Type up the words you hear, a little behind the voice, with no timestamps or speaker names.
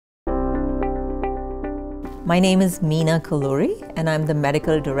My name is Meena Kalluri, and I'm the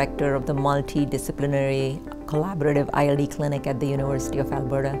Medical Director of the Multidisciplinary Collaborative ILD Clinic at the University of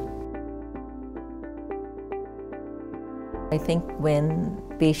Alberta. I think when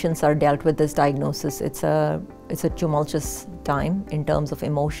patients are dealt with this diagnosis, it's a tumultuous time in terms of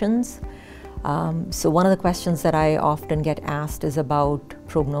emotions. So one of the questions that I often get asked is about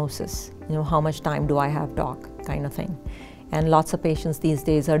prognosis. How much time do I have, doc, kind of thing. And lots of patients these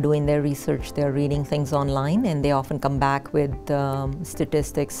days are doing their research, they're reading things online, and they often come back with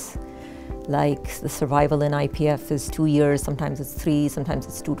statistics like the survival in IPF is 2 years, sometimes it's 3, sometimes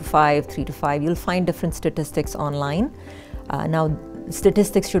it's 2 to 5, 3 to 5. You'll find different statistics online. Now,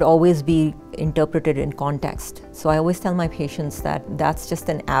 statistics should always be interpreted in context. So I always tell my patients that that's just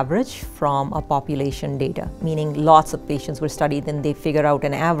an average from a population data, meaning lots of patients were studied and they figure out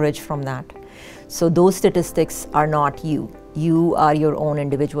an average from that. So those statistics are not you. You are your own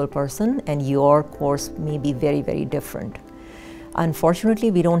individual person, and your course may be very, very different.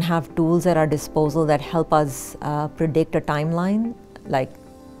 Unfortunately, we don't have tools at our disposal that help us predict a timeline, like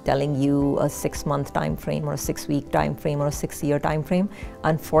telling you a 6-month time frame or a 6-week time frame or a 6-year time frame.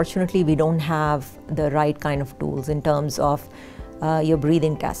 Unfortunately, we don't have the right kind of tools in terms of your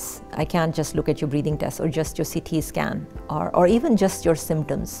breathing tests. I can't just look at your breathing tests or just your CT scan or even just your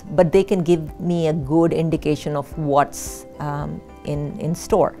symptoms, but they can give me a good indication of what's in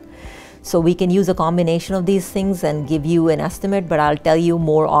store. So we can use a combination of these things and give you an estimate, but I'll tell you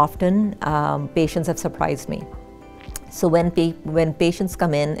more often, patients have surprised me. So when patients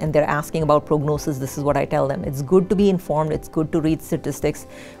come in and they're asking about prognosis, this is what I tell them. It's good to be informed, it's good to read statistics,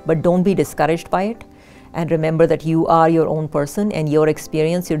 but don't be discouraged by it. And remember that you are your own person, and your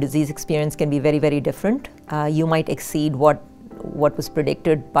experience, your disease experience can be very, very different. You might exceed what was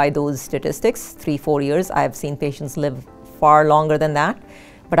predicted by those statistics, 3-4 years. I've seen patients live far longer than that,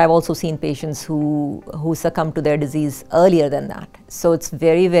 but I've also seen patients who succumb to their disease earlier than that. So it's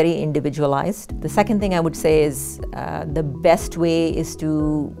very, very individualized. The second thing I would say is the best way is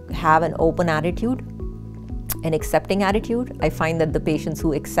to have an open attitude, an accepting attitude. I find that the patients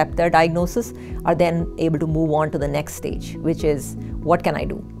who accept their diagnosis are then able to move on to the next stage, which is, what can I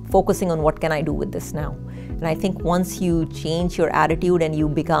do? Focusing on what can I do with this now? And I think once you change your attitude and you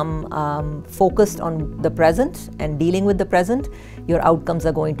become focused on the present and dealing with the present, your outcomes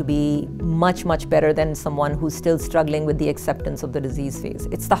are going to be much, much better than someone who's still struggling with the acceptance of the disease phase.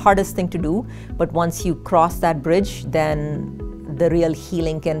 It's the hardest thing to do, but once you cross that bridge, then the real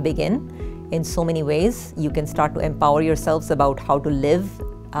healing can begin. In so many ways, you can start to empower yourselves about how to live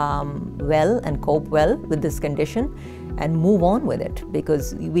well and cope well with this condition and move on with it,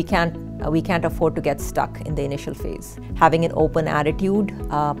 because we can't afford to get stuck in the initial phase. Having an open attitude,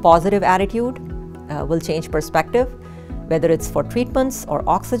 positive attitude will change perspective, whether it's for treatments or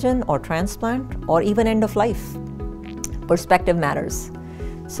oxygen or transplant or even end of life. Perspective matters.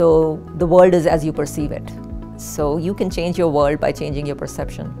 So the world is as you perceive it. So you can change your world by changing your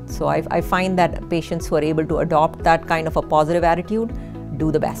perception. So I find that patients who are able to adopt that kind of a positive attitude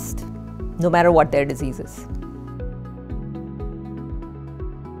do the best, no matter what their disease is.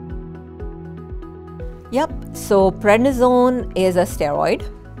 Yep, so prednisone is a steroid,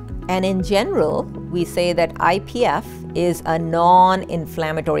 and in general, we say that IPF is a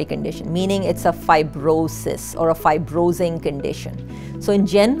non-inflammatory condition, meaning it's a fibrosis or a fibrosing condition. So in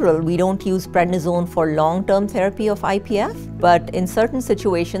general, we don't use prednisone for long-term therapy of IPF, but in certain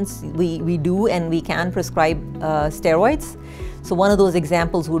situations, we do and we can prescribe steroids. So one of those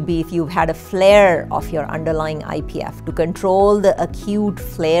examples would be if you've had a flare of your underlying IPF. To control the acute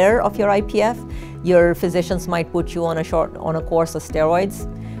flare of your IPF, your physicians might put you on a course of steroids.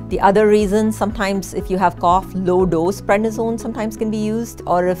 The other reason, sometimes if you have cough, low-dose prednisone sometimes can be used,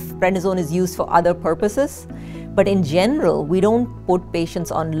 or if prednisone is used for other purposes. But in general, we don't put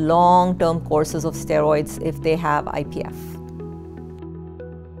patients on long-term courses of steroids if they have IPF.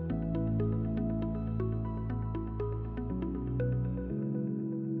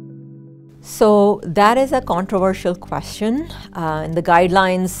 So that is a controversial question, and the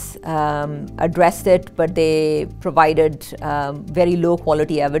guidelines addressed it, but they provided very low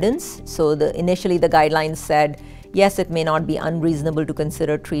quality evidence. So initially the guidelines said, yes, it may not be unreasonable to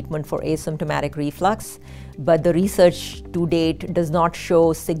consider treatment for asymptomatic reflux, but the research to date does not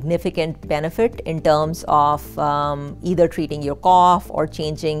show significant benefit in terms of either treating your cough or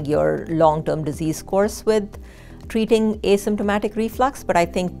changing your long-term disease course with treating asymptomatic reflux. But I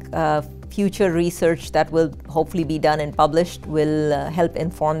think future research that will hopefully be done and published will help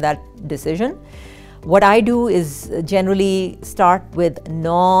inform that decision. What I do is generally start with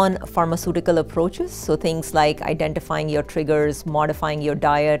non-pharmaceutical approaches, so things like identifying your triggers, modifying your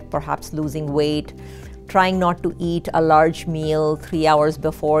diet, perhaps losing weight, trying not to eat a large meal 3 hours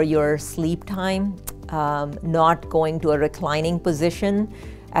before your sleep time, not going to a reclining position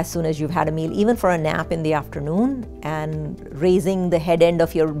as soon as you've had a meal, even for a nap in the afternoon, and raising the head end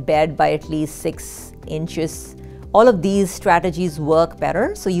of your bed by at least 6 inches. All of these strategies work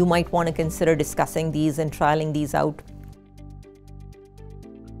better, so you might want to consider discussing these and trialing these out.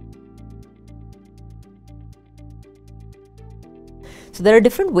 So there are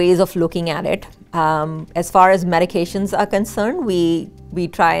different ways of looking at it. As far as medications are concerned, we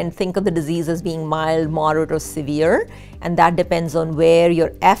try and think of the disease as being mild, moderate, or severe, and that depends on where your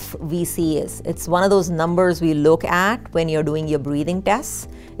FVC is. It's one of those numbers we look at when you're doing your breathing tests.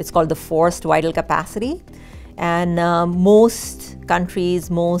 It's called the forced vital capacity. And most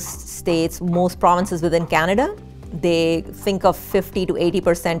countries, most states, most provinces within Canada, they think of 50 to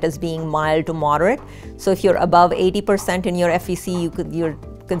 80% as being mild to moderate. So if you're above 80% in your FVC, you're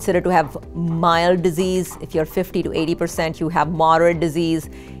considered to have mild disease. If you're 50 to 80%, you have moderate disease.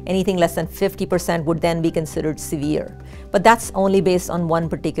 Anything less than 50% would then be considered severe. But that's only based on one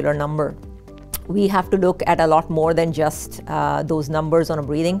particular number. We have to look at a lot more than just those numbers on a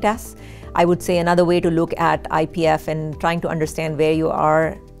breathing test. I would say another way to look at IPF and trying to understand where you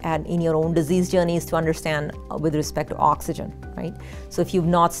are in your own disease journey is to understand with respect to oxygen, right? So if you've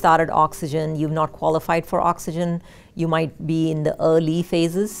not started oxygen, you've not qualified for oxygen, you might be in the early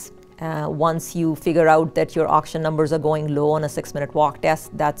phases. Once you figure out that your oxygen numbers are going low on a 6-minute walk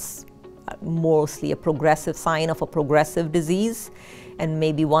test, that's mostly a progressive sign of a progressive disease. And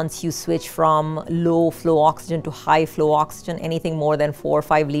maybe once you switch from low flow oxygen to high flow oxygen, anything more than 4 or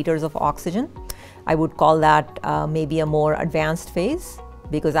 5 liters of oxygen, I would call that maybe a more advanced phase,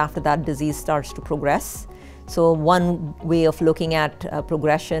 because after that disease starts to progress. So one way of looking at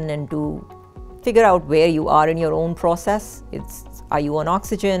progression and to figure out where you are in your own process, are you on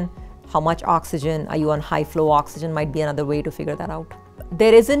oxygen? How much oxygen? Are you on high flow oxygen? Might be another way to figure that out.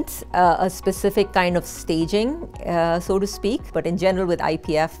 There isn't a specific kind of staging, so to speak, but in general with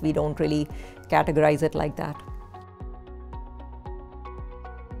IPF, we don't really categorize it like that.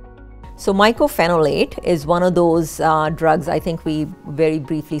 So mycophenolate is one of those drugs I think we very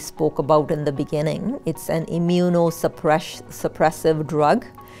briefly spoke about in the beginning. It's an immunosuppressive drug.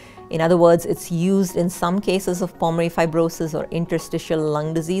 In other words, it's used in some cases of pulmonary fibrosis or interstitial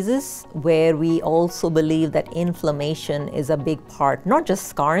lung diseases, where we also believe that inflammation is a big part, not just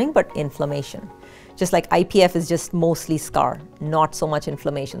scarring, but inflammation. Just like IPF is just mostly scar, not so much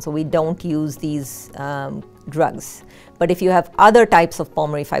inflammation. So we don't use these drugs. But if you have other types of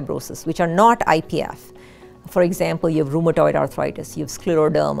pulmonary fibrosis, which are not IPF, for example, you have rheumatoid arthritis, you have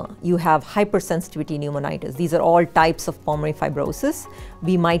scleroderma, you have hypersensitivity pneumonitis. These are all types of pulmonary fibrosis.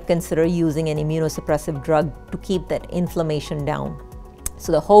 We might consider using an immunosuppressive drug to keep that inflammation down.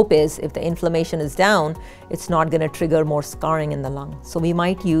 So the hope is if the inflammation is down, it's not going to trigger more scarring in the lung. So we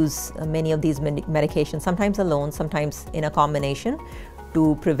might use many of these medications, sometimes alone, sometimes in a combination,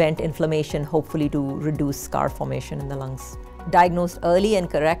 to prevent inflammation, hopefully to reduce scar formation in the lungs. Diagnosed early and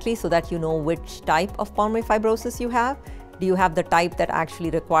correctly so that you know which type of pulmonary fibrosis you have. Do you have the type that actually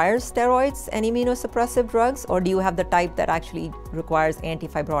requires steroids and immunosuppressive drugs, or do you have the type that actually requires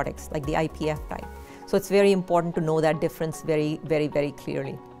antifibrotics, like the IPF type? So it's very important to know that difference very, very, very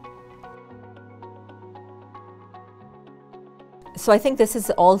clearly. So I think this is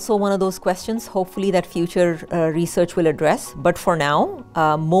also one of those questions, hopefully, that future research will address. But for now,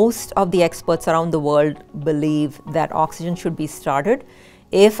 most of the experts around the world believe that oxygen should be started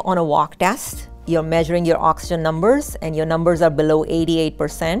if on a walk test, you're measuring your oxygen numbers and your numbers are below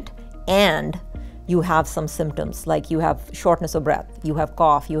 88% and you have some symptoms, like you have shortness of breath, you have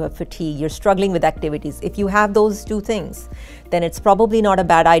cough, you have fatigue, you're struggling with activities. If you have those two things, then it's probably not a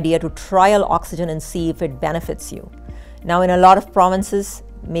bad idea to trial oxygen and see if it benefits you. Now, in a lot of provinces,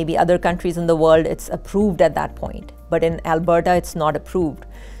 maybe other countries in the world, it's approved at that point. But in Alberta, it's not approved.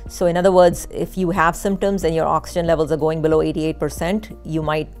 So in other words, if you have symptoms and your oxygen levels are going below 88%, you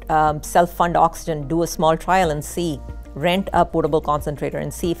might self-fund oxygen, do a small trial and see, rent a portable concentrator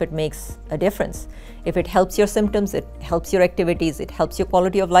and see if it makes a difference. If it helps your symptoms, it helps your activities, it helps your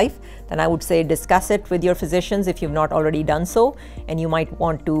quality of life, then I would say discuss it with your physicians if you've not already done so. And you might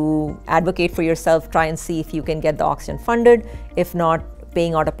want to advocate for yourself, try and see if you can get the oxygen funded. If not,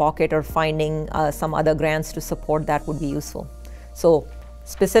 paying out of pocket or finding some other grants to support that would be useful. So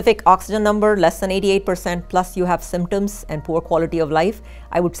specific oxygen number less than 88% plus you have symptoms and poor quality of life,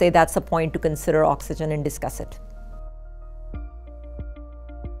 I would say that's a point to consider oxygen and discuss it.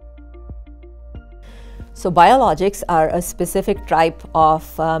 So biologics are a specific type of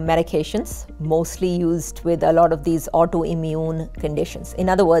medications, mostly used with a lot of these autoimmune conditions. In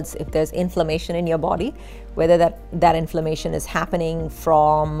other words, if there's inflammation in your body, whether that inflammation is happening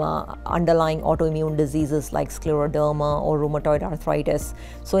from underlying autoimmune diseases like scleroderma or rheumatoid arthritis.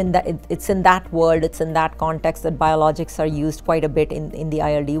 So it's in that world, it's in that context that biologics are used quite a bit in the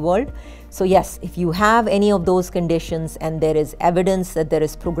ILD world. So yes, if you have any of those conditions and there is evidence that there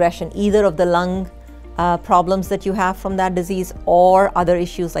is progression either of the lung problems that you have from that disease or other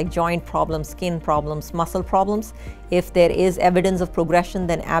issues like joint problems, skin problems, muscle problems, if there is evidence of progression,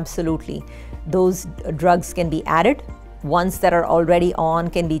 then absolutely those drugs can be added. Ones that are already on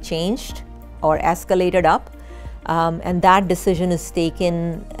can be changed or escalated up, and that decision is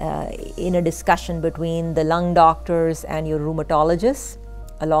taken in a discussion between the lung doctors and your rheumatologists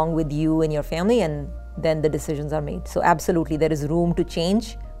along with you and your family, and then the decisions are made. So absolutely there is room to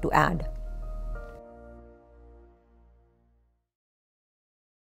change, to add.